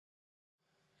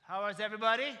How is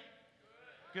everybody?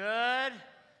 Good.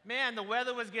 Man, the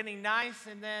weather was getting nice,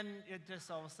 and then it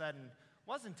just all of a sudden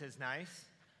wasn't as nice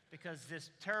because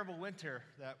this terrible winter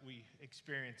that we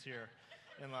experience here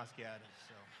in Los Gatos.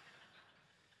 So,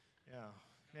 yeah,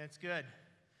 man, it's good.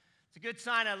 It's a good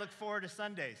sign. I look forward to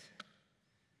Sundays.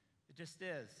 It just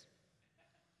is.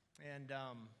 And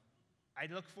I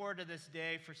look forward to this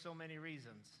day for so many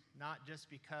reasons, not just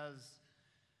because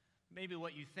maybe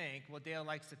what you think, well, Dale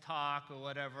likes to talk or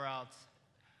whatever else.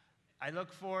 I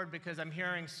look forward because I'm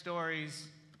hearing stories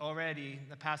already in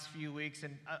the past few weeks,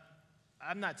 and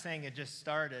I'm not saying it just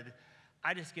started.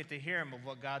 I just get to hear them of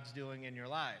what God's doing in your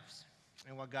lives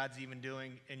and what God's even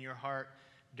doing in your heart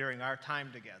during our time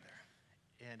together.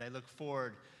 And I look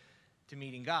forward to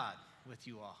meeting God with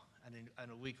you all on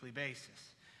a weekly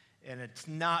basis. And it's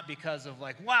not because of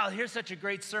like, wow, here's such a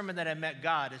great sermon that I met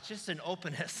God. It's just an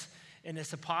openness and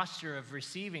it's a posture of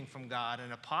receiving from God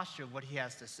and a posture of what he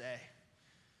has to say.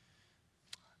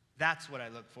 That's what I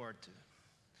look forward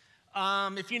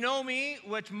to. If you know me,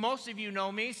 which most of you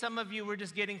know me, some of you we're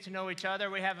just getting to know each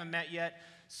other. We haven't met yet.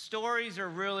 Stories are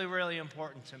really, really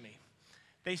important to me.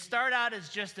 They start out as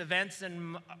just events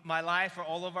in my life or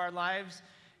all of our lives.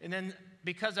 And then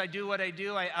because I do what I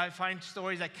do, I find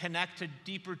stories that connect to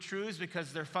deeper truths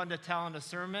because they're fun to tell in a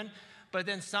sermon. But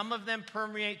then some of them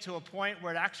permeate to a point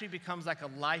where it actually becomes like a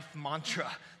life mantra.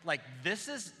 Like this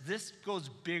goes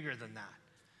bigger than that.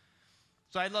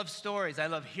 So I love stories. I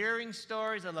love hearing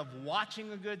stories. I love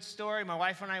watching a good story. My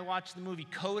wife and I watched the movie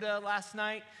Coda last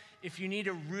night. If you need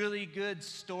a really good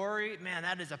story, man,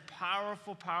 that is a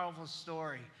powerful, powerful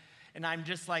story. And I'm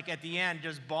just like at the end,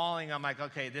 just bawling. I'm like,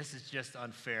 okay, this is just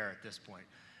unfair at this point.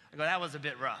 I go, that was a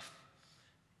bit rough.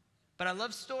 But I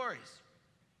love stories.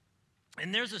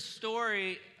 And there's a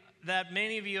story that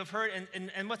many of you have heard,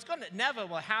 and what's going to never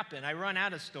will happen, I run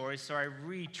out of stories, so I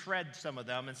retread some of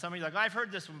them, and some of you are like, oh, I've heard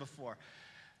this one before.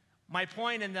 My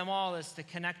point in them all is to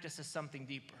connect us to something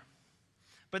deeper.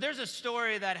 But there's a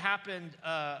story that happened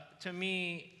to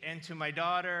me and to my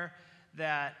daughter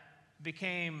that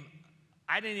became,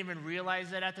 I didn't even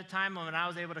realize it at the time, and when I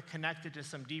was able to connect it to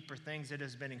some deeper things, it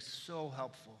has been so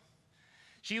helpful.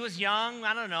 She was young,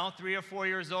 I don't know, 3 or 4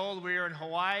 years old. We were in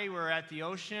Hawaii. We were at the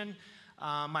ocean.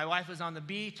 My wife was on the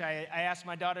beach. I asked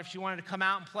my daughter if she wanted to come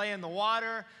out and play in the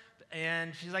water.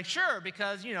 And she's like, sure,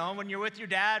 because, you know, when you're with your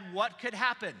dad, what could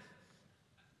happen?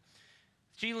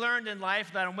 She learned in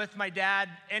life that I'm with my dad,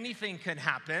 anything can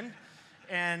happen.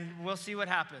 And we'll see what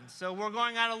happens. So we're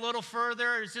going out a little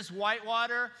further. It's just white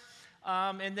water.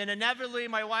 And then inevitably,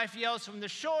 my wife yells from the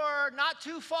shore, not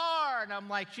too far. And I'm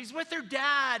like, she's with her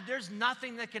dad. There's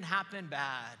nothing that can happen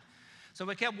bad. So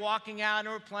we kept walking out and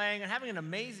we're playing and having an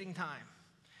amazing time.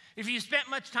 If you spent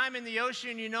much time in the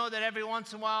ocean, you know that every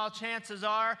once in a while, chances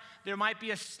are, there might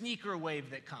be a sneaker wave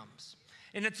that comes.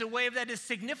 And it's a wave that is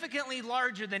significantly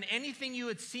larger than anything you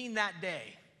had seen that day.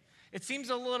 It seems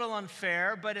a little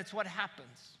unfair, but it's what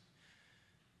happens.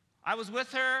 I was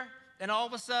with her. And all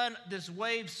of a sudden, this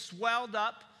wave swelled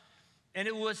up, and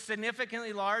it was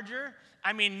significantly larger.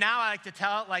 I mean, now I like to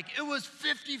tell it like it was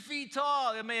 50 feet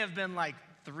tall. It may have been like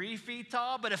 3 feet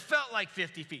tall, but it felt like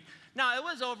 50 feet. Now, it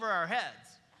was over our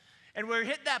heads. And we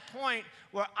hit that point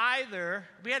where either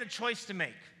we had a choice to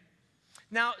make.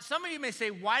 Now, some of you may say,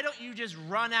 why don't you just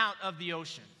run out of the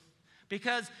ocean?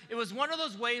 Because it was one of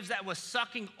those waves that was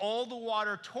sucking all the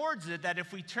water towards it, that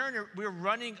if we turned, we were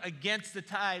running against the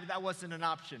tide. That wasn't an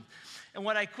option. And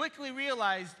what I quickly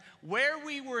realized, where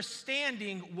we were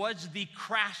standing was the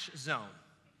crash zone.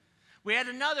 We had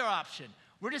another option.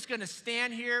 We're just going to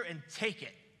stand here and take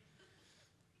it.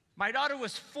 My daughter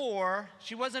was 4.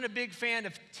 She wasn't a big fan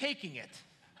of taking it.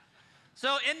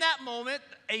 So in that moment,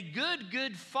 a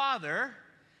good father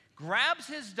grabs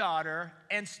his daughter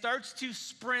and starts to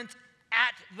sprint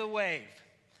at the wave.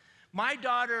 My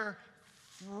daughter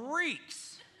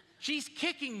freaks. She's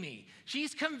kicking me.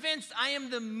 She's convinced I am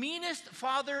the meanest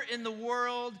father in the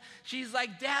world. She's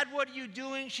like, Dad, what are you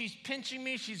doing? She's pinching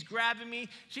me. She's grabbing me.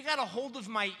 She got a hold of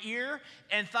my ear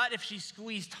and thought if she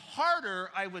squeezed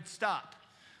harder, I would stop.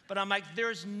 But I'm like,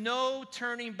 there's no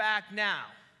turning back now.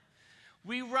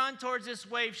 We run towards this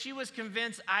wave. She was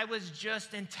convinced I was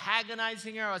just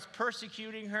antagonizing her. I was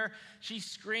persecuting her. She's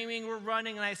screaming. We're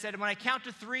running. And I said, when I count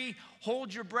to 3,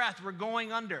 hold your breath. We're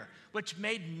going under, which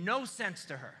made no sense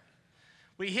to her.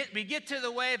 We get to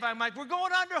the wave. I'm like, we're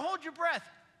going under. Hold your breath.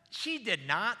 She did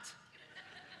not.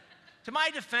 To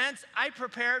my defense, I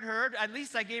prepared her. At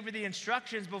least I gave her the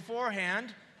instructions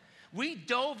beforehand. We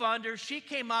dove under. She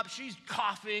came up. She's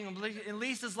coughing. And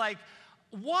Lisa's like,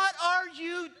 what are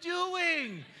you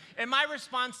doing? And my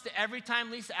response to every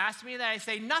time Lisa asks me that, I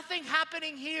say, nothing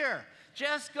happening here.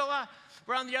 Just go out.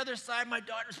 We're on the other side. My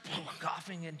daughter's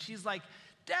coughing, and she's like,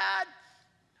 Dad,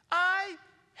 I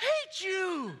hate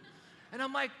you. And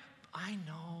I'm like, I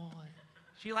know.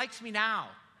 She likes me now.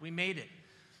 We made it.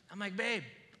 I'm like, babe,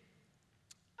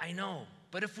 I know.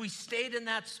 But if we stayed in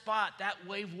that spot, that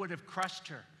wave would have crushed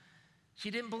her. She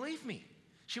didn't believe me.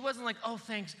 She wasn't like, oh,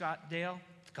 thanks, God, Dale.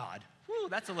 God. Whew,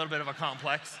 that's a little bit of a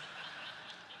complex.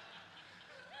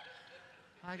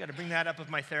 I got to bring that up with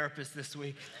my therapist this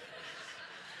week.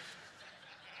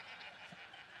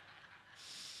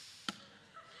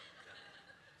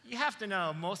 You have to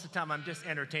know, most of the time I'm just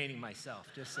entertaining myself,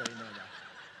 just so you know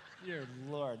that. Dear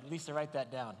Lord, at least I write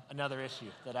that down, another issue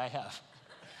that I have.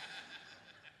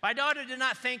 My daughter did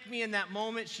not thank me in that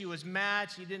moment. She was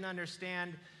mad. She didn't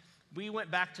understand. We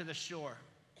went back to the shore,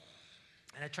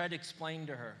 and I tried to explain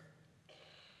to her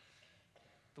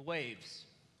the waves.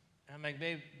 And I'm like,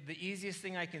 babe, the easiest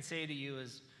thing I can say to you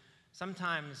is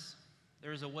sometimes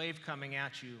there's a wave coming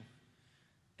at you,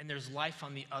 and there's life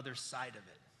on the other side of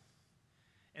it.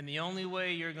 And the only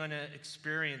way you're going to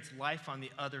experience life on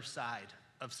the other side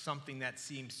of something that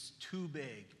seems too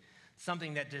big,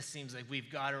 something that just seems like we've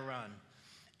got to run,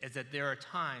 is that there are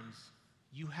times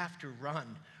you have to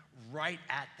run right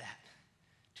at that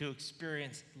to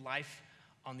experience life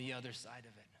on the other side of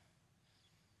it.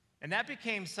 And that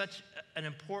became such an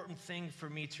important thing for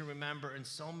me to remember in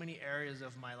so many areas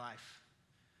of my life.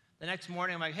 The next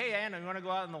morning, I'm like, hey, Anna, you want to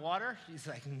go out in the water? She's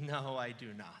like, no, I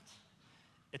do not.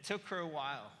 It took her a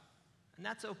while, and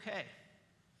that's okay.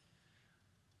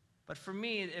 But for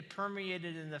me, it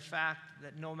permeated in the fact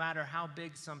that no matter how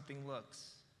big something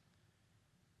looks,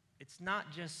 it's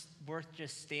not just worth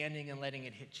just standing and letting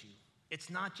it hit you. It's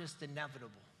not just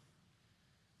inevitable.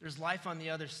 There's life on the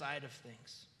other side of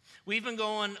things. We've been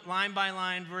going line by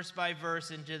line, verse by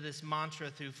verse into this mantra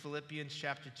through Philippians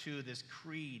chapter 2, this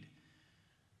creed.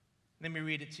 Let me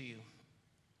read it to you.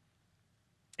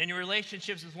 In your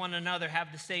relationships with one another,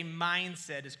 have the same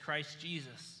mindset as Christ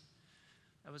Jesus.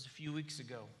 That was a few weeks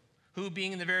ago. Who,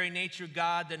 being in the very nature of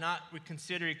God, did not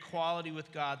consider equality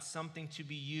with God something to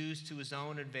be used to his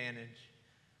own advantage,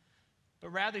 but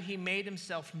rather he made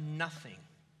himself nothing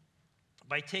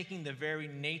by taking the very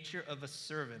nature of a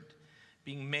servant,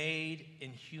 being made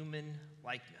in human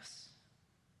likeness.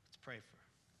 Let's pray for her.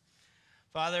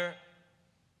 Father,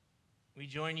 we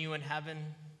join you in heaven.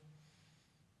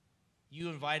 You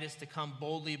invite us to come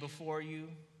boldly before you.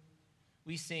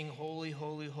 We sing, holy,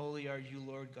 holy, holy are you,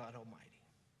 Lord God Almighty.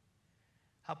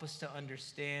 Help us to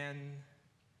understand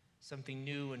something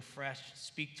new and fresh.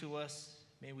 Speak to us.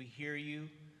 May we hear you.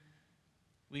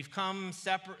 We've come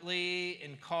separately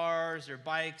in cars or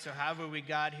bikes or however we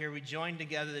got here. We joined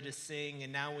together to sing,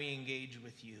 and now we engage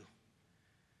with you.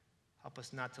 Help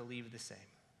us not to leave the same.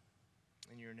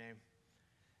 In your name,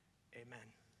 amen.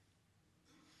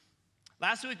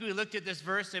 Last week we looked at this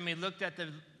verse and we looked at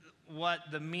what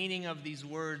the meaning of these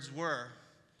words were.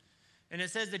 And it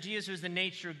says that Jesus was the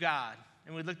nature of God.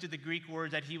 And we looked at the Greek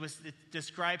word that it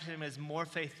describes him as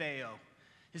morphe theo.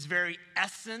 His very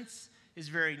essence, his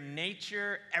very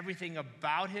nature, everything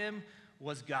about him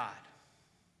was God.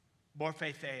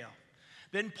 Morphe theo.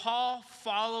 Then Paul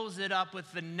follows it up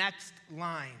with the next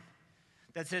line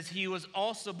that says he was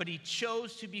also, but he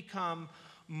chose to become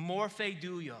morphe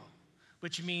duo,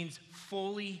 which means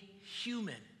fully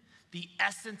human, the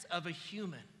essence of a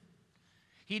human.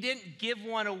 He didn't give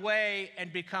one away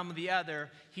and become the other.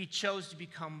 He chose to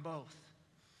become both.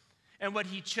 And what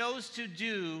he chose to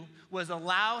do was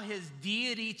allow his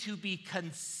deity to be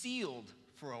concealed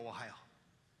for a while.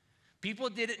 People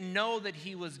didn't know that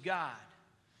he was God,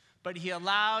 but he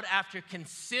allowed, after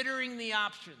considering the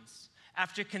options,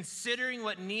 after considering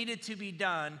what needed to be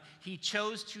done, he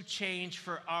chose to change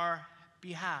for our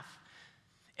behalf.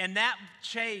 And that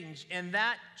change and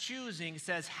that choosing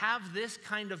says, have this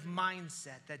kind of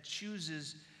mindset that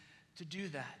chooses to do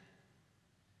that.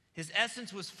 His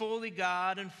essence was fully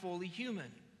God and fully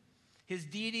human. His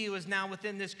deity was now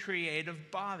within this creative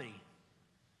body.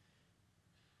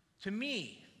 To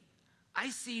me, I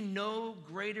see no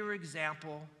greater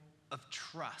example of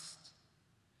trust.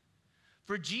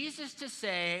 For Jesus to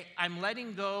say, I'm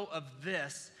letting go of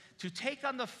this, to take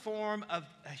on the form of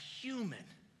a human,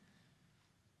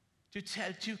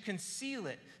 to conceal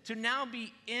it, to now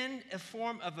be in a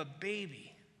form of a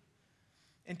baby,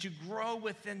 and to grow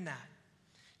within that.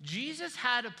 Jesus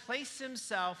had to place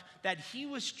himself that he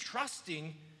was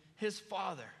trusting his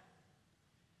Father.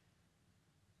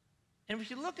 And if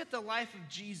you look at the life of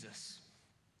Jesus,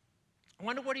 I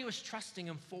wonder what he was trusting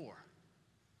him for.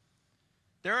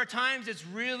 There are times it's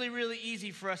really, really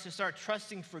easy for us to start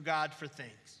trusting for God for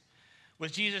things.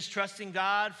 Was Jesus trusting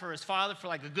God for his Father for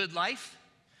like a good life?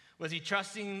 Was he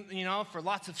trusting, for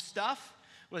lots of stuff?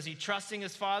 Was he trusting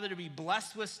his Father to be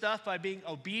blessed with stuff by being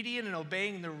obedient and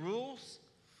obeying the rules?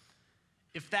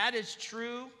 If that is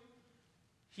true,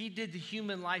 he did the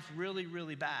human life really,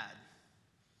 really bad.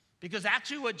 Because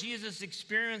actually what Jesus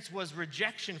experienced was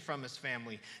rejection from his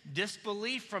family,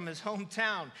 disbelief from his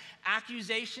hometown,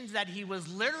 accusations that he was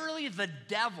literally the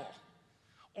devil,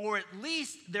 or at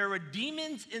least there were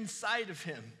demons inside of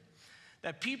him,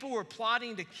 that people were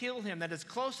plotting to kill him, that his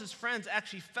closest friends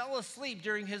actually fell asleep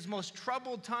during his most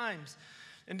troubled times,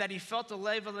 and that he felt a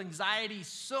level of anxiety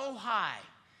so high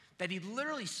that he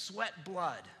literally sweat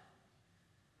blood.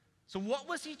 So what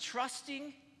was he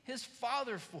trusting his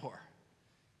Father for?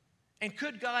 And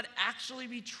could God actually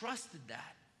be trusted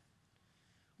that?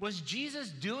 Was Jesus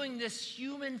doing this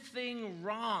human thing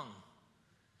wrong?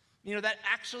 That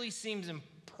actually seems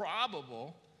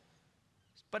improbable.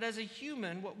 But as a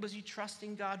human, what was he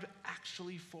trusting God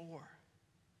actually for?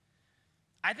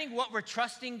 I think what we're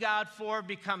trusting God for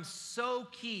becomes so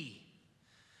key.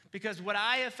 Because what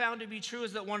I have found to be true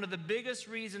is that one of the biggest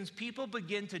reasons people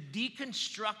begin to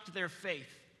deconstruct their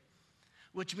faith,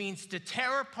 which means to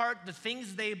tear apart the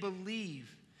things they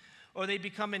believe, or they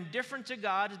become indifferent to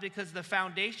God, is because the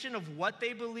foundation of what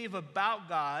they believe about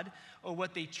God or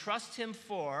what they trust him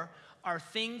for are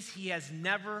things he has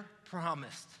never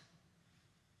promised.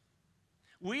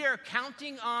 We are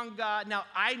counting on God. Now,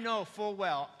 I know full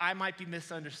well I might be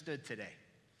misunderstood today.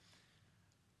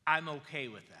 I'm okay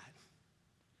with that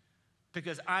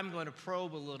because I'm going to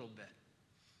probe a little bit.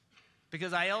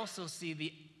 Because I also see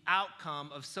the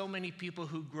outcome of so many people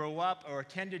who grow up or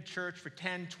attended church for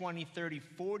 10, 20, 30,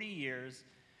 40 years,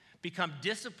 become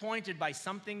disappointed by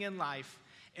something in life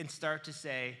and start to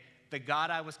say, the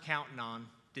God I was counting on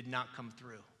did not come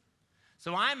through.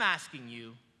 So I'm asking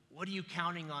you, what are you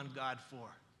counting on God for?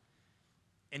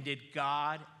 And did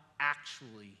God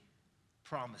actually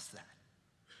promise that?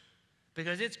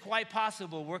 Because it's quite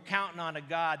possible we're counting on a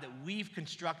God that we've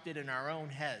constructed in our own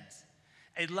heads.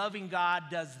 A loving God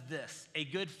does this. A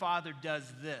good father does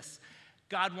this.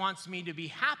 God wants me to be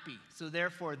happy, so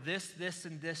therefore this,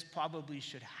 and this probably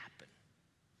should happen.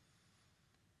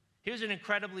 Here's an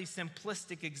incredibly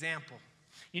simplistic example.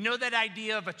 You know that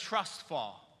idea of a trust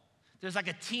fall? There's like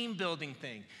a team building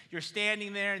thing. You're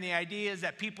standing there, and the idea is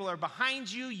that people are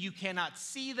behind you. You cannot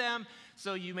see them,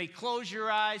 so you may close your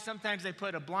eyes. Sometimes they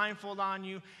put a blindfold on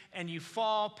you, and you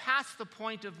fall past the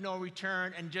point of no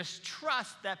return and just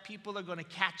trust that people are going to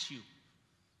catch you.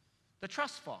 The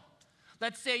trust fall.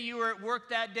 Let's say you were at work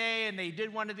that day, and they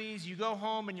did one of these. You go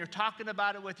home, and you're talking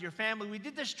about it with your family. We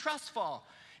did this trust fall.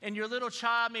 And your little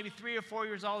child, maybe 3 or 4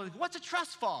 years old, is, what's a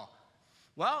trust fall?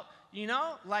 Well,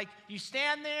 like you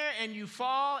stand there and you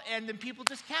fall and then people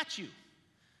just catch you.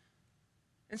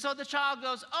 And so the child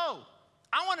goes, oh,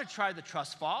 I want to try the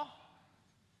trust fall.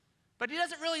 But he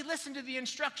doesn't really listen to the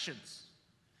instructions.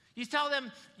 You tell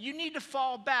them, you need to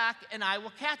fall back and I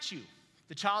will catch you.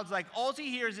 The child's like, all he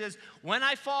hears is, when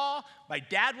I fall, my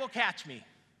dad will catch me.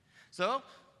 So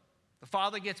the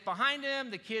father gets behind him,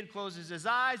 the kid closes his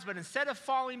eyes, but instead of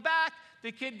falling back,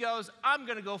 the kid goes, I'm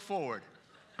going to go forward.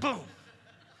 Boom.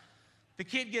 The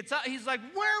kid gets up. He's like,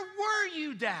 where were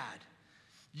you, Dad?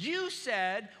 You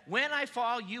said, when I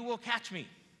fall, you will catch me.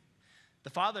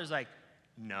 The father's like,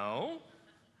 no.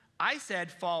 I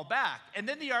said fall back. And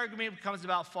then the argument becomes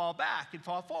about fall back and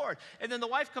fall forward. And then the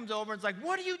wife comes over and is like,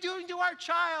 what are you doing to our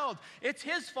child? It's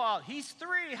his fault. He's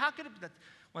 3. How could it be?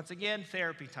 Once again,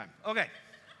 therapy time. Okay.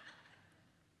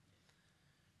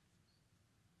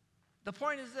 The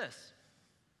point is this.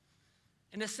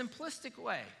 In a simplistic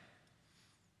way,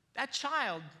 that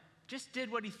child just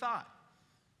did what he thought.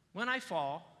 When I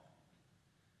fall,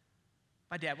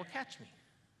 my dad will catch me.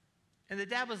 And the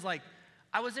dad was like,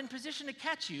 I was in position to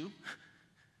catch you,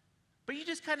 but you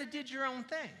just kind of did your own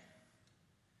thing.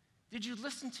 Did you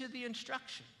listen to the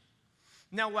instruction?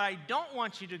 Now, what I don't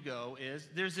want you to go is,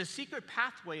 there's a secret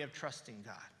pathway of trusting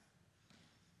God.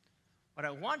 What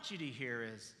I want you to hear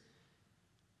is,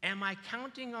 am I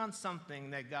counting on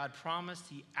something that God promised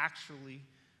he actually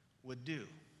would do?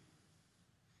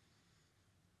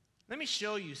 Let me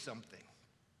show you something.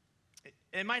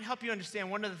 It might help you understand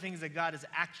one of the things that God has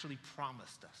actually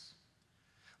promised us.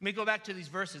 Let me go back to these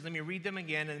verses. Let me read them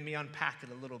again and let me unpack it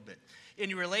a little bit. In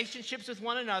your relationships with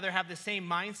one another, have the same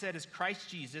mindset as Christ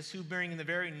Jesus, who being in the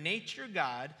very nature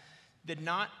God, did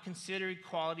not consider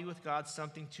equality with God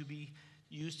something to be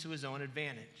used to his own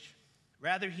advantage.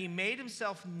 Rather, he made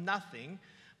himself nothing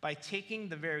by taking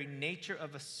the very nature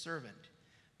of a servant,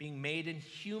 being made in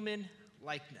human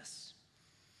likeness.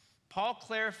 Paul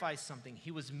clarifies something.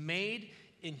 He was made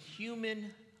in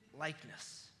human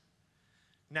likeness.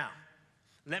 Now,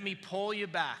 let me pull you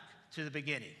back to the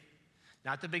beginning.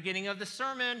 Not the beginning of the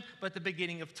sermon, but the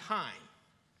beginning of time.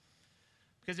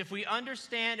 Because if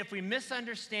we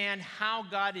misunderstand how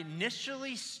God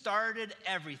initially started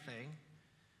everything,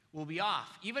 we'll be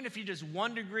off. Even if you're just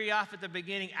 1 degree off at the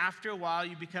beginning, after a while,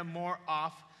 you become more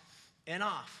off and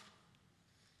off.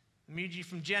 Let me read you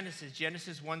from Genesis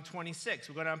 1:26.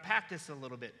 We're going to unpack this a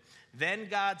little bit. Then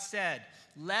God said,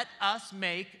 "Let us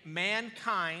make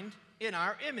mankind in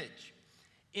our image,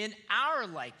 in our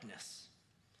likeness,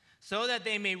 so that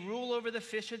they may rule over the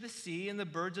fish of the sea and the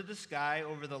birds of the sky,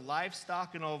 over the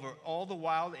livestock and over all the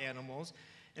wild animals,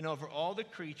 and over all the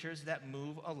creatures that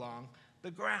move along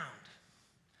the ground."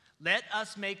 Let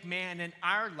us make man in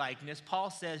our likeness. Paul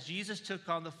says Jesus took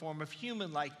on the form of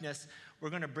human likeness.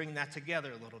 We're going to bring that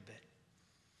together a little bit.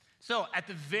 So at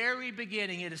the very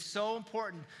beginning, it is so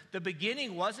important. The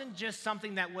beginning wasn't just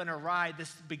something that went awry.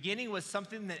 This beginning was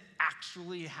something that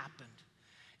actually happened.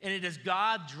 And it is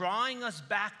God drawing us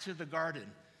back to the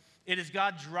garden. It is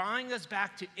God drawing us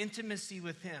back to intimacy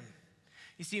with him.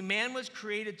 You see, man was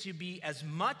created to be as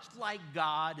much like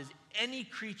God as any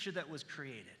creature that was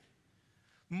created.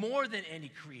 More than any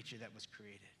creature that was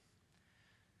created.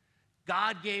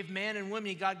 God gave man and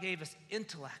women, God gave us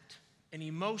intellect and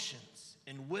emotions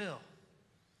and will.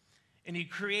 And he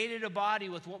created a body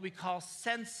with what we call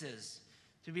senses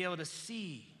to be able to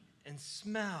see and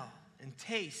smell and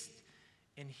taste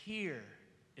and hear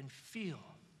and feel.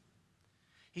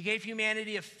 He gave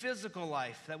humanity a physical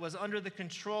life that was under the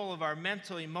control of our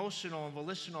mental, emotional, and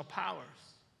volitional powers.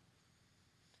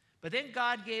 But then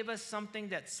God gave us something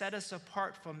that set us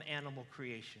apart from animal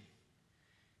creation.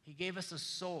 He gave us a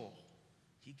soul.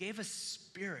 He gave us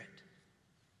spirit.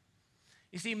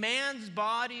 You see, man's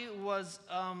body was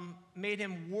made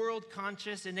him world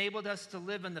conscious, enabled us to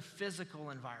live in the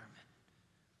physical environment.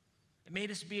 It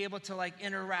made us be able to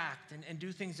interact and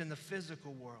do things in the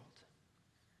physical world.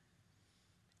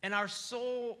 And our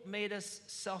soul made us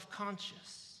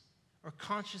self-conscious or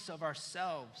conscious of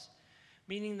ourselves,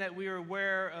 meaning that we were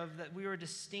aware of that we were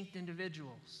distinct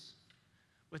individuals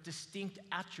with distinct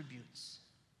attributes,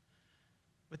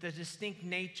 with a distinct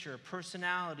nature,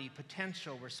 personality,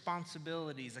 potential,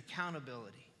 responsibilities,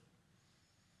 accountability.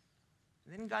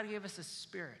 And then God gave us a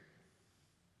spirit.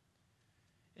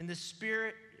 And the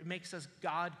spirit makes us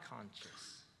God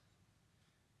conscious.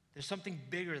 There's something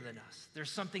bigger than us.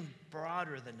 There's something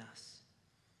broader than us.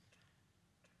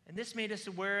 And this made us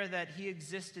aware that he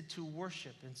existed to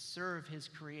worship and serve his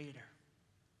creator.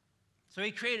 So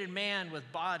he created man with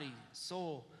body,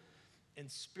 soul, and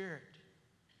spirit.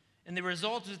 And the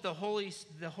result is the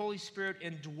Holy Spirit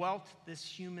indwelt this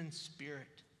human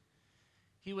spirit.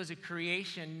 He was a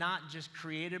creation not just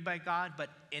created by God, but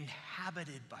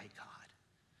inhabited by God.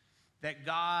 That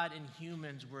God and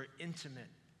humans were intimate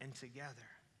and together.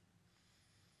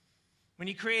 When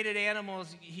he created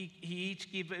animals, he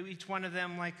each gave each one of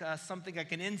them something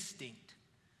like an instinct,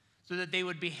 so that they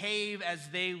would behave as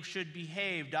they should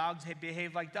behave. Dogs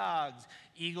behave like dogs.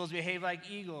 Eagles behave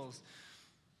like eagles.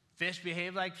 Fish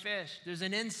behave like fish. There's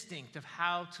an instinct of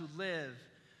how to live.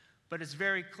 But it's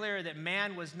very clear that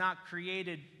man was not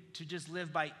created to just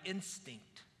live by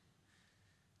instinct,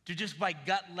 to just by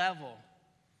gut level,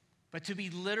 but to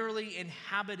be literally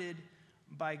inhabited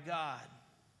by God.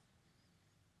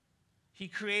 He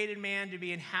created man to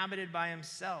be inhabited by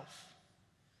himself,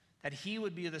 that he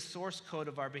would be the source code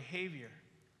of our behavior.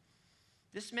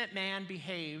 This meant man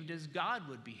behaved as God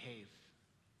would behave.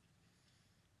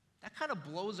 That kind of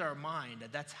blows our mind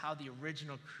that that's how the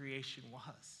original creation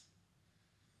was.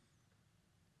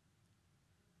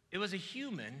 It was a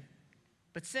human,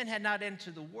 but sin had not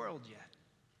entered the world yet.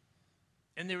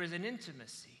 And there was an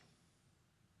intimacy.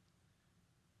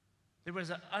 There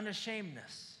was an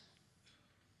unashamedness.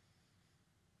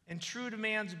 And true to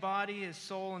man's body, his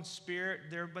soul and spirit,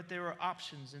 but there were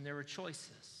options and there were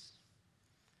choices.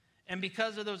 And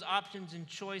because of those options and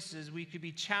choices, we could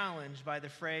be challenged by the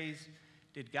phrase,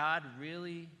 did God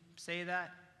really say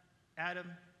that, Adam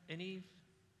and Eve?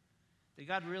 Did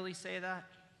God really say that?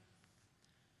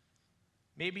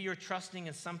 Maybe you're trusting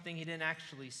in something he didn't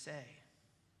actually say.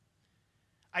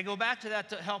 I go back to that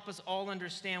to help us all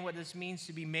understand what this means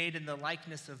to be made in the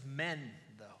likeness of men,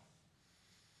 though.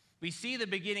 We see the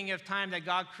beginning of time that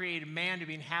God created man to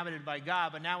be inhabited by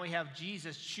God, but now we have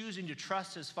Jesus choosing to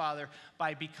trust his Father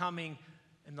by becoming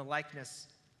in the likeness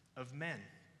of men.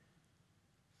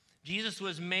 Jesus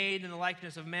was made in the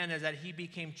likeness of men as that he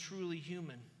became truly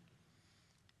human.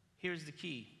 Here's the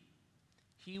key.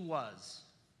 He was,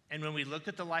 and when we look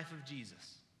at the life of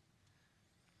Jesus,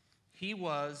 He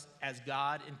was as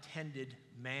God intended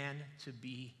man to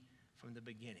be from the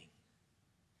beginning.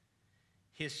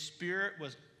 His spirit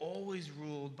was always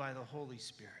ruled by the Holy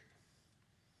Spirit.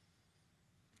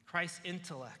 Christ's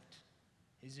intellect,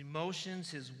 his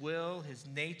emotions, his will, his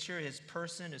nature, his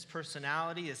person, his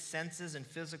personality, his senses and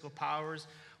physical powers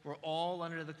were all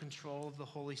under the control of the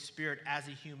Holy Spirit as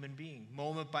a human being,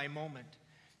 moment by moment,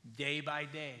 day by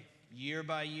day, year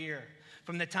by year.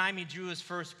 From the time he drew his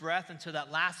first breath until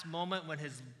that last moment when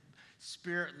his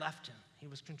spirit left him, he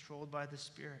was controlled by the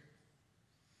Spirit.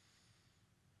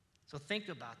 So think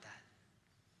about that.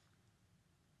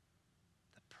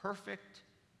 The perfect,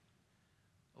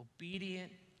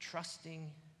 obedient, trusting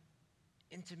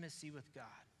intimacy with God.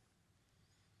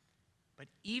 But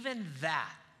even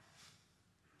that,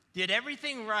 did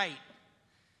everything right?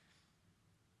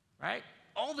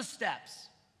 All the steps,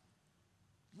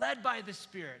 led by the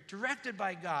Spirit, directed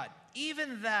by God.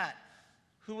 Even that,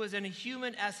 who was in a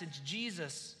human essence,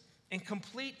 Jesus, in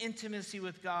complete intimacy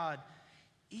with God,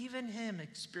 even him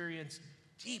experienced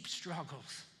deep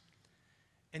struggles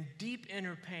and deep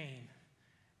inner pain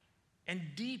and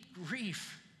deep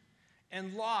grief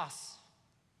and loss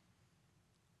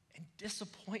and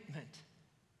disappointment.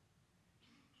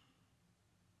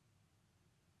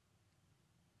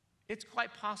 It's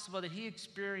quite possible that he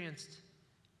experienced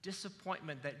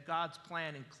disappointment that God's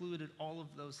plan included all of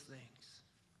those things.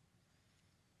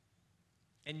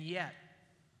 And yet,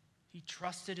 he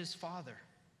trusted his Father.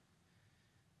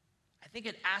 I think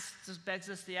it begs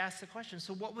us to ask the question,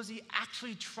 so what was he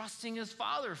actually trusting his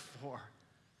Father for?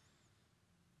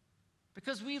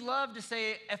 Because we love to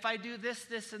say, if I do this,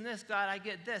 this, and this, God, I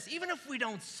get this. Even if we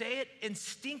don't say it,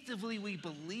 instinctively we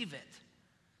believe it.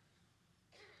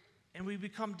 And we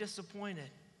become disappointed.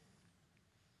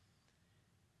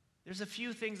 There's a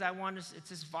few things it's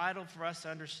just vital for us to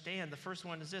understand. The first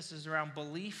one is around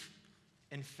belief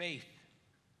and faith.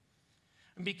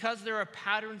 And because there are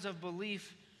patterns of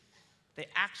belief, they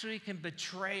actually can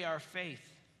betray our faith.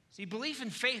 See, belief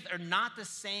and faith are not the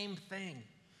same thing.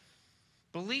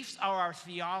 Beliefs are our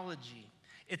theology.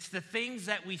 It's the things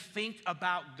that we think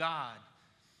about God.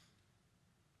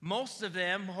 Most of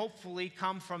them, hopefully,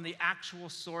 come from the actual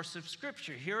source of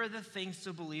Scripture. Here are the things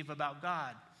to believe about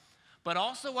God. But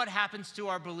also what happens to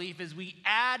our belief is we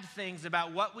add things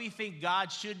about what we think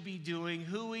God should be doing,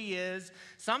 who he is.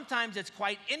 Sometimes it's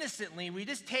quite innocently. We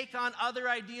just take on other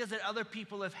ideas that other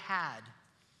people have had.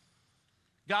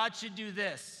 God should do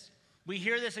this. We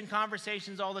hear this in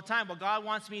conversations all the time. Well, God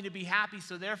wants me to be happy,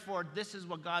 so therefore this is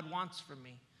what God wants from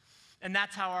me. And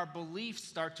that's how our beliefs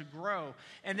start to grow.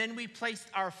 And then we place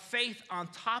our faith on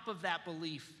top of that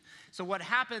belief. So what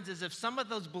happens is if some of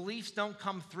those beliefs don't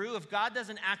come through, if God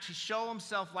doesn't actually show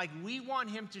himself like we want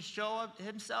him to show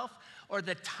himself, or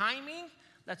the timing,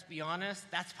 let's be honest,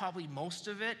 that's probably most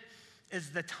of it, is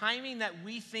the timing that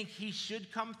we think he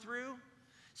should come through,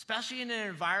 especially in an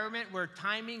environment where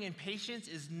timing and patience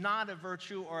is not a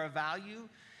virtue or a value.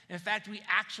 In fact, we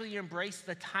actually embrace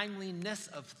the timeliness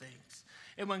of things.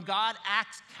 And when God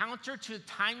acts counter to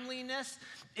timeliness,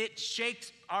 it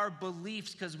shakes our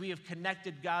beliefs because we have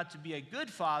connected God to be a good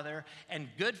father, and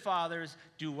good fathers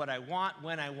do what I want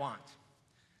when I want.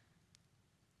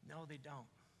 No, they don't.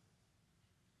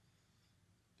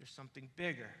 There's something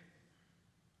bigger.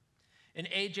 In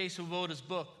A.J. Swoboda's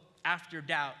book, After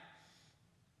Doubt,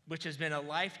 which has been a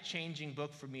life-changing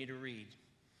book for me to read,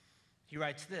 he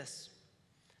writes this: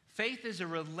 faith is a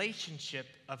relationship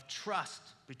of trust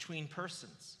between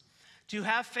persons. To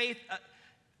have faith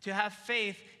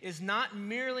is not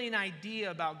merely an idea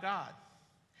about God.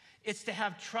 It's to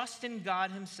have trust in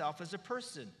God himself as a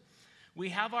person. We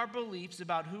have our beliefs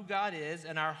about who God is,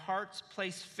 and our hearts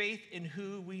place faith in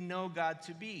who we know God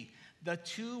to be. The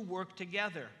two work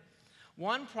together.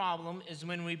 One problem is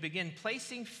when we begin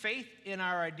placing faith in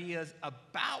our ideas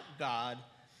about God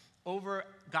over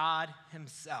God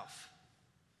himself.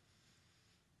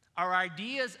 Our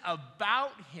ideas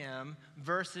about him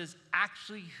versus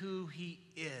actually who he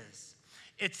is.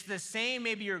 It's the same,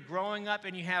 maybe you're growing up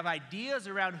and you have ideas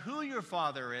around who your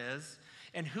father is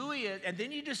and who he is, and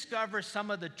then you discover some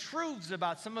of the truths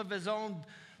about some of his own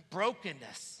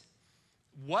brokenness.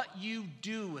 What you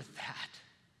do with that.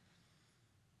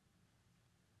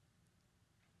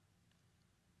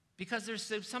 Because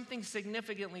there's something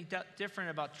significantly different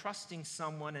about trusting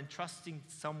someone and trusting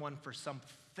someone for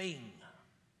something.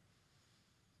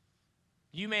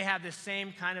 You may have the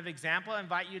same kind of example. I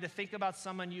invite you to think about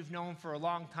someone you've known for a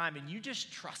long time and you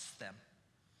just trust them.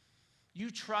 You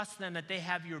trust them that they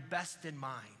have your best in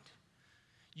mind.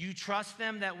 You trust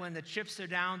them that when the chips are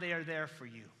down, they are there for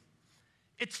you.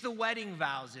 It's the wedding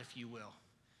vows, if you will.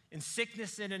 in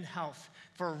sickness and in health,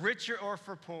 for richer or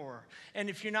for poorer. And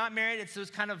if you're not married, it's those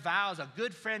kind of vows. A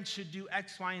good friend should do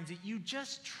X, Y, and Z. You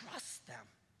just trust them.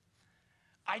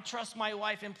 I trust my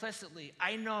wife implicitly.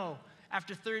 I know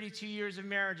after 32 years of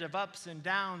marriage, of ups and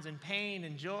downs and pain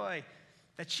and joy,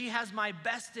 that she has my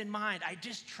best in mind. I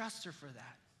just trust her for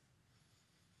that.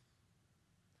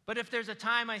 But if there's a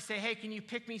time I say, hey, can you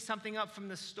pick me something up from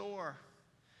the store?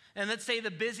 And let's say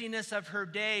the busyness of her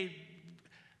day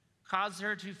causes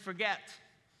her to forget.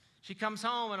 She comes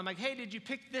home and I'm like, hey, did you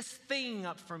pick this thing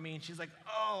up for me? And she's like,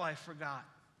 oh, I forgot.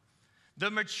 The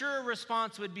mature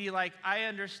response would be like, I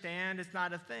understand, it's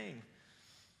not a thing.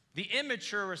 The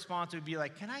immature response would be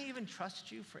like, can I even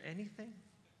trust you for anything?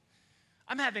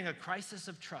 I'm having a crisis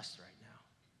of trust right now.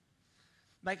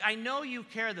 Like, I know you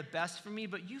care the best for me,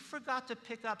 but you forgot to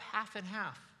pick up half and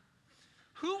half.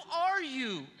 Who are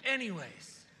you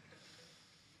anyways?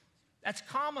 That's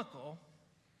comical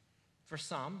for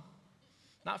some.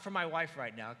 Not for my wife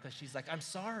right now, because she's like, I'm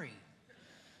sorry.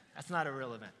 That's not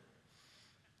irrelevant.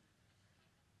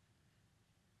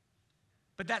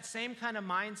 But that same kind of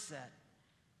mindset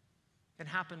can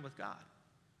happen with God.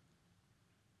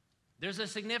 There's a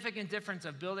significant difference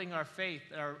of building our faith,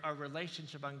 our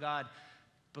relationship on God,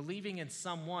 believing in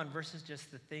someone versus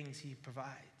just the things he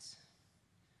provides.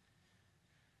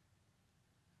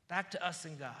 Back to us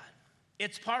and God.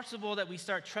 It's possible that we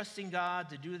start trusting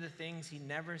God to do the things he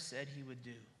never said he would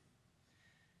do.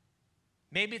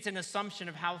 Maybe it's an assumption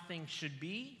of how things should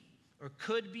be or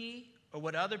could be or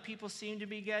what other people seem to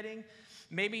be getting.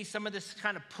 Maybe some of this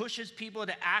kind of pushes people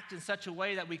to act in such a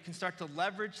way that we can start to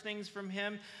leverage things from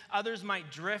him. Others might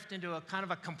drift into a kind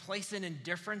of a complacent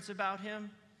indifference about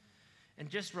him and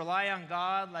just rely on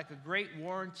God like a great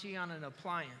warranty on an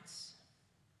appliance.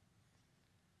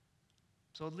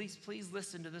 So at least please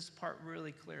listen to this part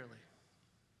really clearly,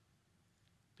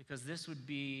 because this would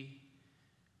be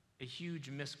a huge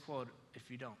misquote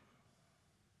if you don't.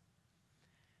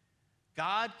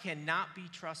 God cannot be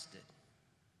trusted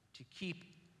to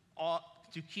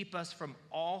keep us from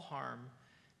all harm,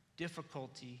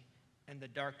 difficulty, and the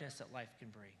darkness that life can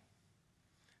bring.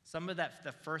 Some of that,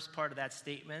 the first part of that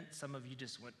statement, some of you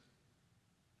just went,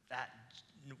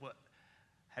 what?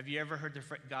 Have you ever heard the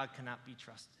phrase, God cannot be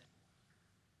trusted?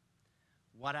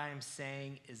 What I am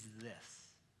saying is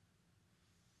this.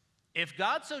 If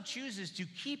God so chooses to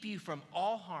keep you from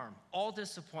all harm, all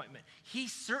disappointment, he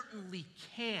certainly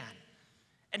can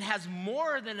and has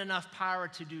more than enough power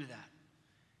to do that.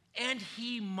 And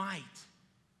he might.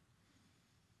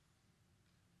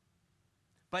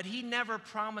 But he never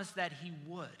promised that he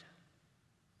would.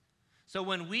 So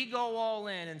when we go all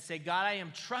in and say, God, I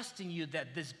am trusting you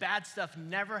that this bad stuff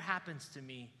never happens to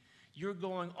me, you're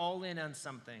going all in on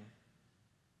something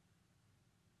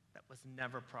that was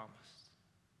never promised.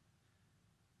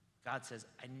 God says,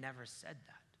 I never said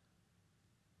that.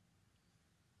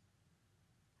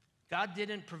 God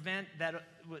didn't prevent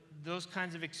those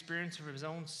kinds of experiences for his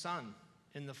own son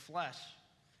in the flesh.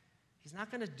 He's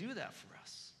not going to do that for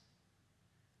us.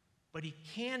 But he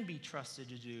can be trusted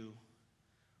to do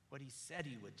what he said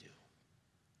he would do.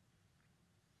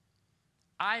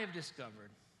 I have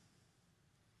discovered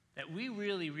that we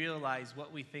really realize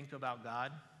what we think about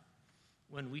God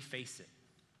when we face it,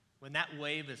 when that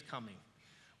wave is coming,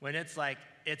 when it's like,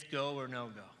 it's go or no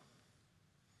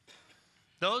go.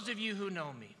 Those of you who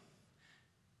know me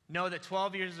know that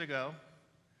 12 years ago,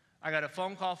 I got a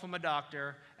phone call from a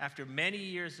doctor after many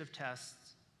years of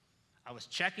tests. I was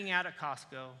checking out at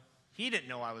Costco. He didn't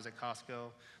know I was at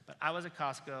Costco, but I was at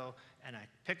Costco, and I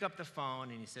pick up the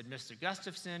phone, and he said, Mr.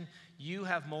 Gustafson, you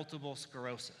have multiple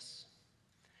sclerosis.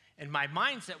 And my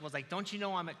mindset was like, don't you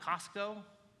know I'm at Costco?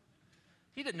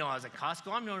 He didn't know I was at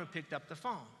Costco. I'm the one who picked up the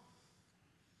phone.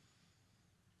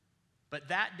 But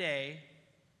that day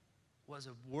was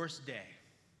a worse day.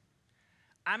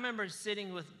 I remember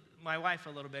sitting with my wife a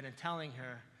little bit and telling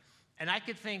her, and I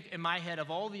could think in my head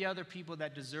of all the other people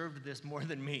that deserved this more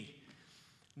than me.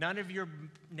 None of your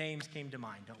names came to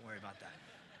mind. Don't worry about that.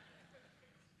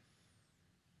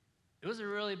 It was a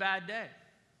really bad day.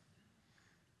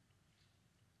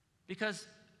 Because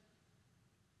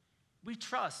we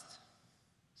trust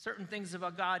certain things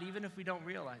about God even if we don't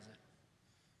realize it.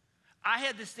 I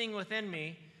had this thing within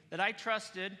me that I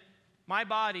trusted my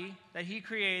body that he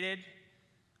created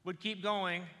would keep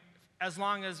going as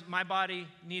long as my body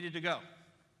needed to go.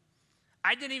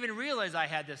 I didn't even realize I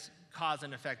had this cause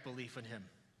and effect belief in him.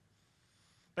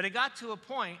 But it got to a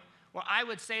point where I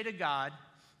would say to God,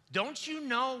 don't you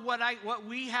know what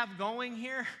we have going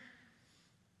here?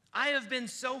 I have been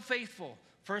so faithful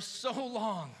for so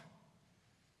long,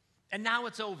 and now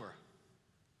it's over.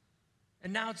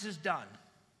 And now it's just done.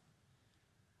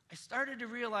 I started to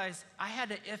realize I had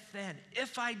to if-then.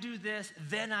 If I do this,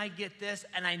 then I get this,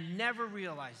 and I never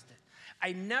realized it.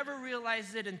 I never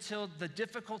realized it until the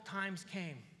difficult times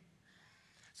came.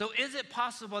 So is it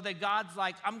possible that God's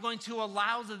like, I'm going to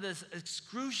allow this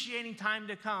excruciating time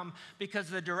to come because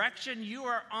the direction you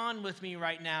are on with me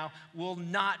right now will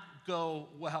not go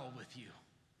well with you?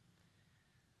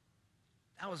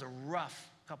 That was a rough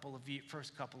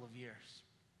first couple of years.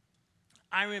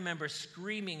 I remember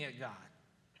screaming at God.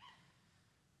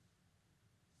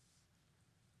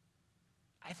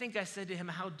 I think I said to him,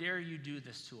 how dare you do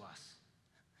this to us?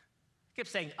 I kept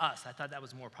saying us. I thought that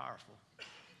was more powerful.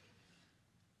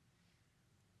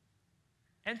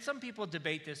 And some people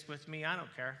debate this with me. I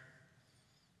don't care.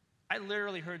 I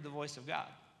literally heard the voice of God.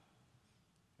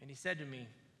 And he said to me,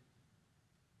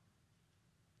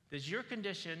 does your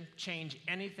condition change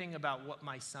anything about what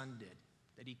my son did?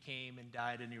 That he came and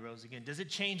died and he rose again. Does it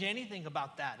change anything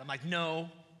about that? I'm like, no.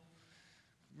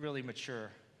 Really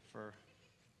mature for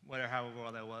however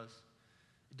old I was.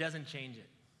 It doesn't change it.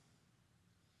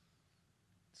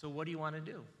 So what do you want to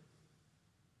do?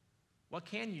 What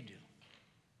can you do?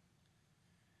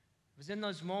 It was in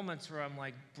those moments where I'm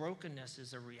like, brokenness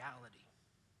is a reality.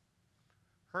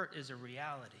 Hurt is a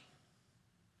reality.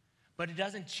 But it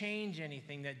doesn't change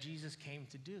anything that Jesus came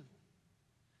to do.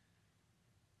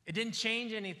 It didn't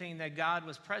change anything that God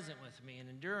was present with me and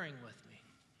enduring with me.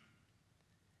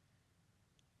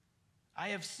 I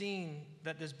have seen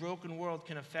that this broken world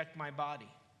can affect my body.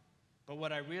 But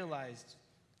what I realized,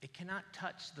 it cannot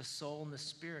touch the soul and the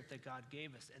spirit that God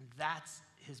gave us. And that's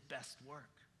his best work.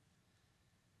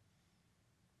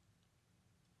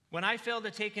 When I fail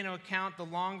to take into account the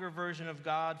longer version of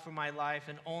God for my life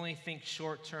and only think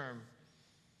short term,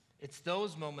 it's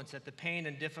those moments that the pain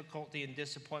and difficulty and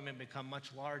disappointment become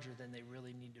much larger than they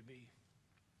really need to be.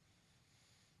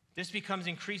 This becomes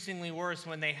increasingly worse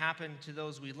when they happen to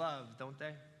those we love, don't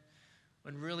they?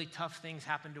 When really tough things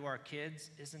happen to our kids,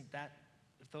 isn't that,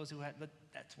 if those who had,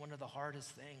 that's one of the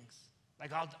hardest things.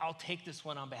 Like, I'll take this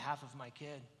one on behalf of my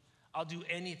kid. I'll do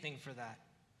anything for that.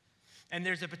 And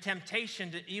there's a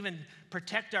temptation to even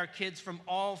protect our kids from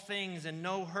all things and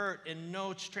no hurt and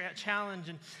no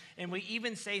challenge. And we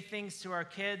even say things to our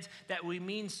kids that we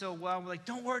mean so well. We're like,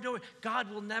 don't worry.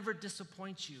 God will never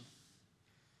disappoint you.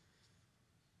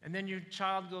 And then your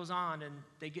child goes on and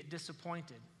they get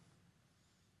disappointed.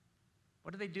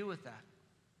 What do they do with that?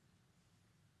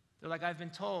 They're like, I've been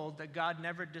told that God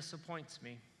never disappoints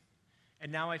me.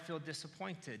 And now I feel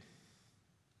disappointed.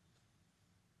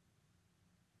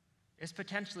 It's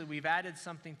potentially we've added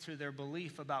something to their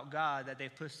belief about God that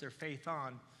they've put their faith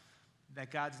on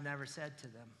that God's never said to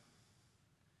them.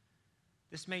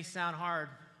 This may sound hard.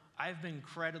 I've been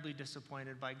incredibly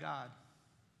disappointed by God.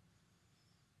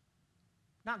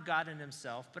 Not God in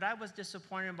himself, but I was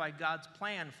disappointed by God's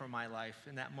plan for my life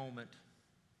in that moment.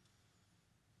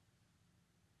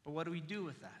 But what do we do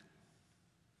with that?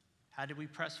 How do we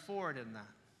press forward in that?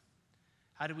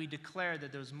 How do we declare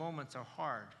that those moments are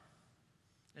hard?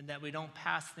 And that we don't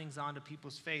pass things on to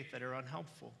people's faith that are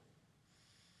unhelpful.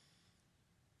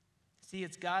 See,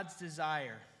 it's God's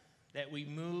desire that we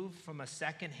move from a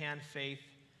second-hand faith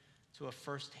to a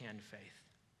first-hand faith.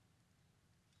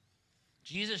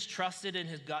 Jesus trusted in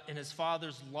his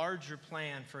Father's larger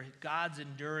plan for God's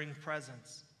enduring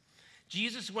presence.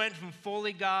 Jesus went from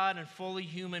fully God and fully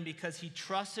human because he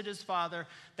trusted his Father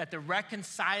that the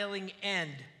reconciling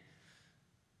end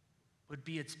would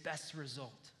be its best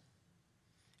result.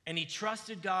 And he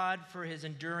trusted God for his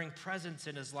enduring presence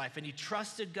in his life. And he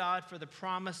trusted God for the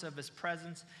promise of his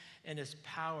presence and his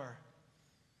power.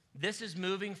 This is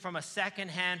moving from a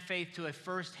second-hand faith to a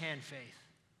first-hand faith.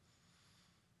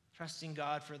 Trusting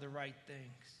God for the right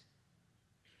things.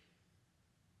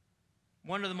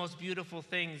 One of the most beautiful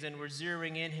things, and we're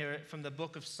zeroing in here from the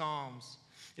book of Psalms,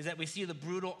 is that we see the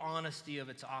brutal honesty of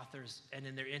its authors and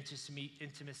in their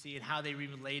intimacy and how they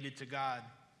related to God.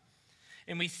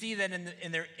 And we see that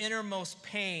in their innermost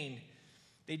pain,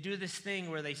 they do this thing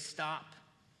where they stop,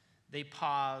 they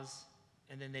pause,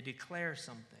 and then they declare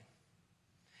something.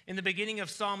 In the beginning of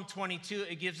Psalm 22,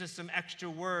 it gives us some extra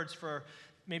words for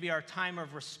maybe our time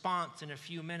of response in a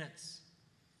few minutes.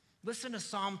 Listen to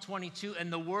Psalm 22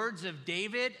 and the words of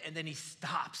David, and then he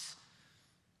stops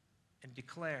and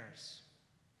declares.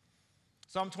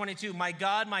 Psalm 22, my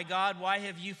God, why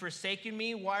have you forsaken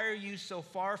me? Why are you so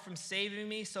far from saving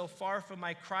me, so far from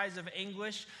my cries of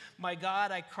anguish? My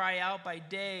God, I cry out by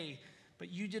day,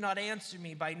 but you do not answer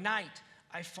me. By night,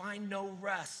 I find no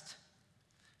rest.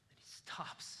 And he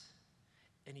stops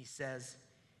and he says,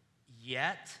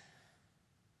 yet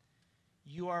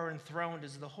you are enthroned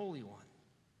as the Holy One.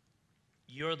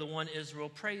 You're the one Israel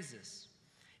praises.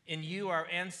 In you our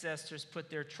ancestors put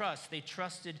their trust. They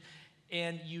trusted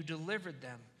and you delivered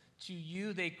them. To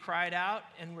you they cried out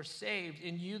and were saved.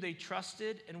 In you they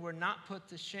trusted and were not put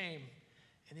to shame.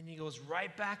 And then he goes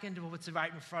right back into what's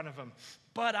right in front of him.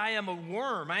 But I am a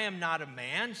worm. I am not a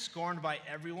man, scorned by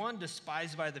everyone,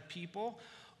 despised by the people.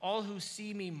 All who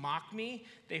see me mock me.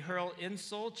 They hurl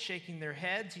insults, shaking their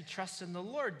heads. He trusts in the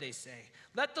Lord, they say.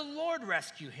 Let the Lord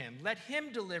rescue him. Let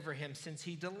him deliver him, since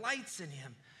he delights in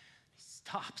him. He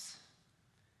stops.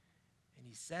 And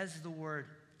he says the word,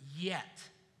 yet.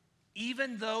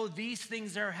 Even though these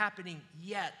things are happening,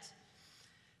 yet,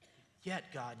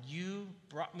 God, you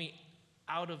brought me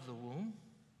out of the womb.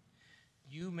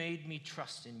 You made me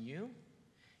trust in you.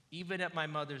 Even at my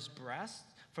mother's breast,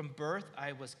 from birth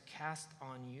I was cast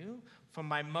on you. From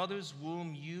my mother's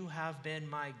womb you have been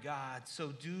my God.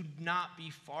 So do not be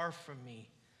far from me,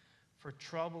 for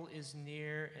trouble is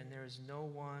near and there is no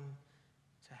one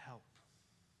to help.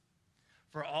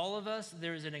 For all of us,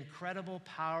 there is an incredible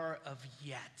power of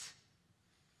yet.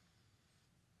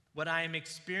 What I am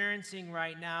experiencing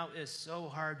right now is so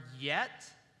hard, yet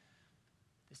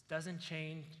this doesn't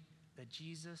change that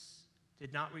Jesus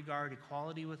did not regard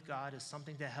equality with God as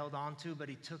something to held on to, but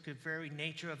he took the very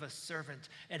nature of a servant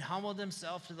and humbled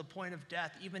himself to the point of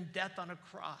death, even death on a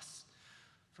cross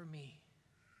for me.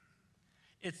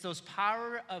 It's those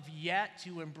power of yet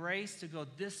to embrace, to go,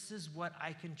 this is what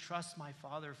I can trust my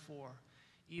Father for,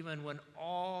 even when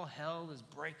all hell is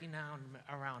breaking down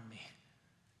around me.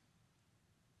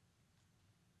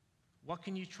 What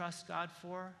can you trust God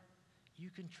for? You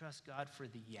can trust God for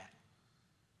the yet.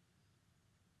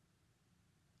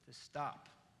 To stop,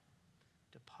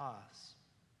 to pause.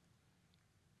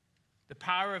 The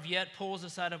power of yet pulls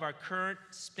us out of our current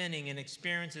spinning and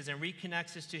experiences and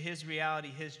reconnects us to his reality,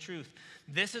 his truth.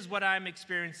 This is what I'm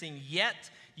experiencing, yet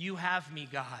you have me,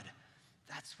 God.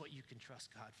 That's what you can trust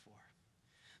God for.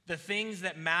 The things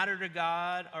that matter to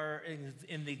God are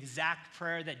in the exact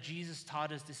prayer that Jesus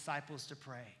taught his disciples to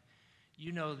pray.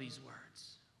 You know these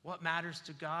words. What matters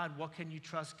to God? What can you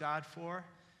trust God for?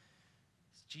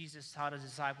 Jesus taught his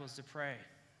disciples to pray.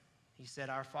 He said,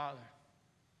 Our Father,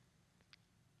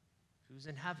 who's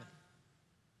in heaven,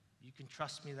 you can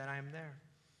trust me that I am there.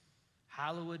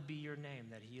 Hallowed be your name,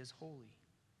 that he is holy.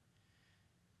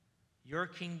 Your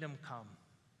kingdom come.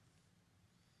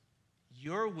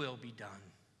 Your will be done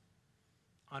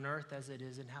on earth as it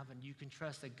is in heaven. You can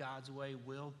trust that God's way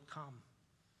will come,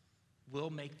 will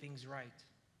make things right.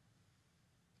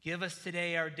 Give us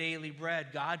today our daily bread.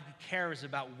 God cares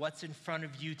about what's in front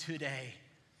of you today.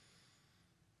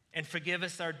 And forgive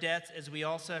us our debts as we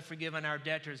also have forgiven our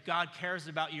debtors. God cares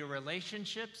about your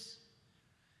relationships.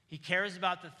 He cares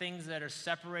about the things that are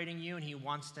separating you, and he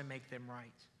wants to make them right.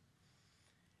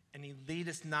 And he lead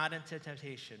us not into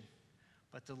temptation,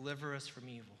 but deliver us from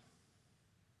evil.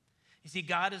 You see,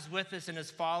 God is with us, and as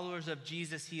followers of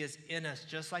Jesus, he is in us,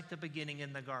 just like the beginning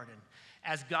in the garden.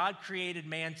 As God created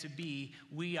man to be,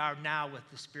 we are now with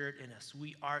the Spirit in us.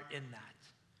 We are in that,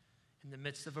 in the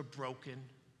midst of a broken,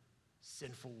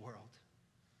 sinful world.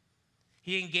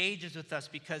 He engages with us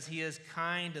because he is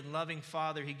kind and loving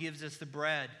Father. He gives us the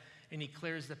bread, and he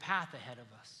clears the path ahead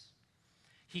of us.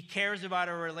 He cares about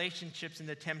our relationships and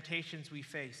the temptations we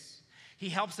face. He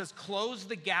helps us close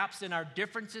the gaps in our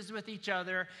differences with each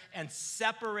other and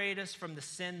separate us from the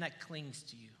sin that clings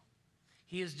to you.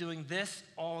 He is doing this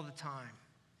all the time.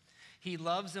 He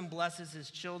loves and blesses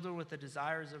his children with the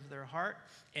desires of their heart,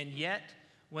 and yet,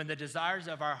 when the desires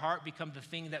of our heart become the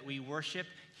thing that we worship,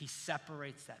 he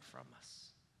separates that from us.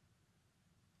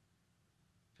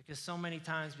 Because so many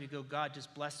times we go, God,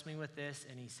 just bless me with this,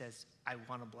 and he says, I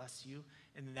want to bless you,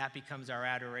 and then that becomes our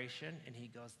adoration, and he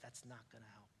goes, that's not going to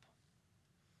help.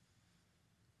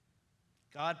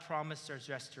 God promised us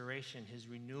restoration, his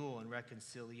renewal and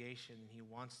reconciliation, and he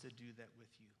wants to do that with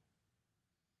you.